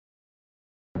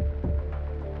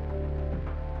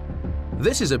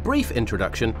This is a brief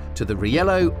introduction to the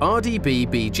Riello RDB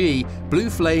BG Blue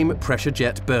Flame Pressure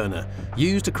Jet Burner,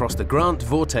 used across the Grant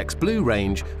VortexBlue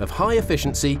range of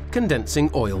high-efficiency condensing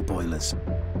oil boilers.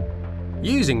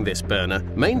 Using this burner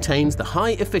maintains the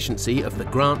high efficiency of the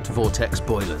Grant Vortex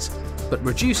boilers, but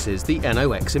reduces the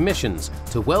NOx emissions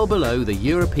to well below the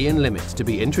European limits to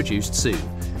be introduced soon,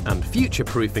 and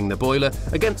future-proofing the boiler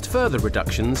against further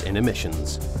reductions in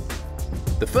emissions.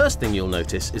 The first thing you'll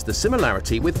notice is the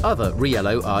similarity with other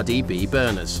Riello RDB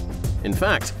burners. In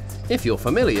fact, if you're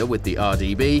familiar with the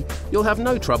RDB, you'll have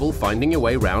no trouble finding your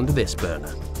way round this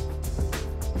burner.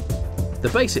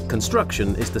 The basic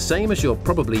construction is the same as you're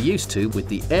probably used to with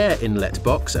the air inlet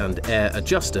box and air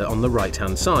adjuster on the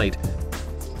right-hand side,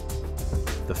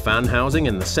 the fan housing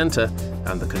in the centre,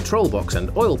 and the control box and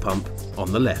oil pump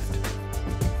on the left.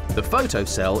 The photo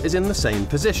cell is in the same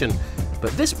position, but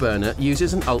this burner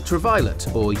uses an ultraviolet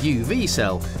or UV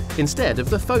cell instead of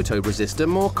the photoresistor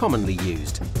more commonly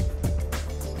used.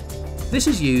 This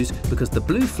is used because the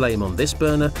blue flame on this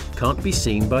burner can't be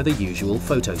seen by the usual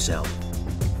photo cell.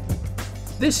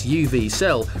 This UV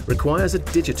cell requires a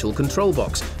digital control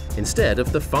box instead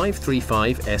of the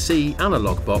 535 SE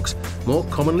analog box more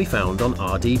commonly found on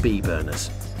RDB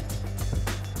burners.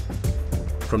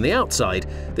 From the outside,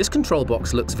 this control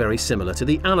box looks very similar to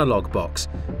the analog box.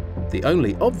 The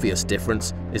only obvious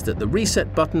difference is that the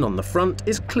reset button on the front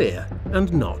is clear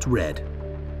and not red.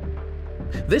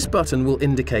 This button will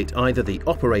indicate either the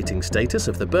operating status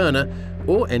of the burner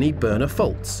or any burner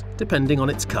faults, depending on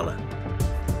its colour.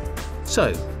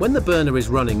 So, when the burner is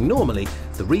running normally,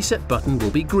 the reset button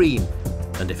will be green,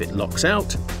 and if it locks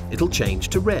out, it'll change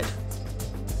to red.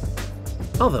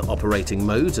 Other operating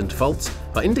modes and faults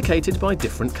are indicated by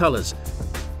different colours.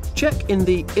 Check in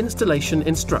the installation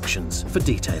instructions for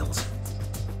details.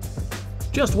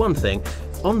 Just one thing,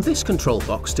 on this control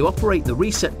box to operate the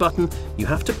reset button, you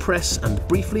have to press and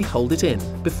briefly hold it in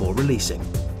before releasing.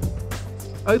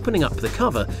 Opening up the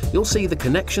cover, you'll see the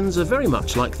connections are very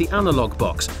much like the analog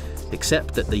box,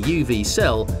 except that the UV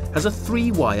cell has a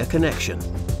 3-wire connection.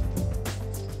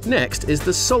 Next is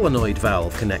the solenoid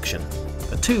valve connection,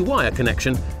 a 2-wire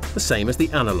connection, the same as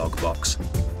the analog box.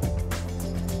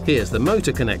 Here's the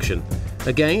motor connection,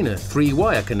 again a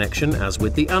 3-wire connection as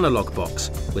with the analog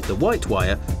box, with the white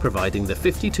wire providing the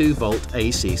 52-volt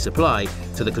AC supply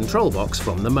to the control box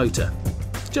from the motor.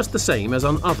 It's just the same as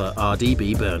on other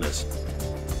RDB burners.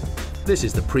 This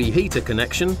is the preheater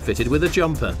connection fitted with a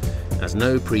jumper, as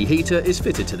no preheater is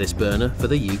fitted to this burner for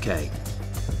the UK.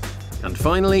 And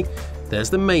finally,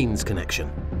 there's the mains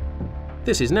connection.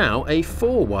 This is now a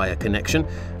 4-wire connection,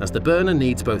 as the burner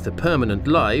needs both a permanent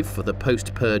live for the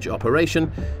post-purge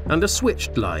operation and a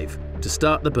switched live to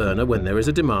start the burner when there is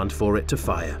a demand for it to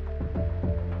fire.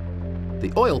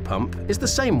 The oil pump is the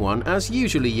same one as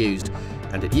usually used,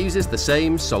 and it uses the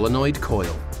same solenoid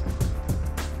coil.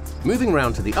 Moving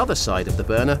round to the other side of the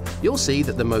burner, you'll see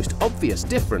that the most obvious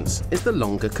difference is the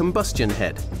longer combustion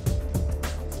head.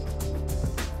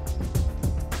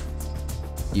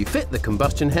 You fit the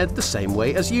combustion head the same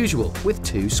way as usual, with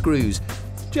 2 screws.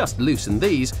 Just loosen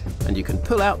these and you can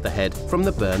pull out the head from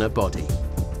the burner body.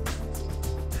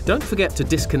 Don't forget to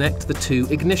disconnect the 2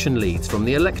 ignition leads from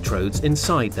the electrodes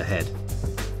inside the head.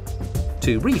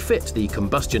 To refit the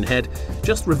combustion head,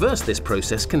 just reverse this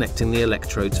process connecting the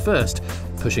electrodes first,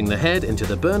 pushing the head into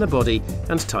the burner body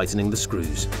and tightening the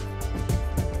screws.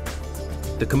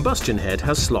 The combustion head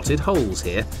has slotted holes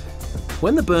here.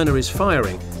 When the burner is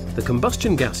firing, the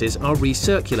combustion gases are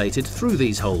recirculated through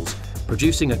these holes,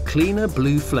 producing a cleaner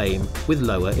blue flame with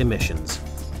lower emissions.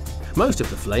 Most of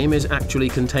the flame is actually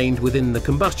contained within the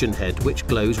combustion head, which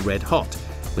glows red hot,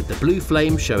 with the blue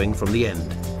flame showing from the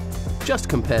end. Just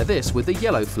compare this with the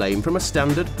yellow flame from a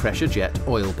standard pressure jet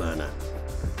oil burner.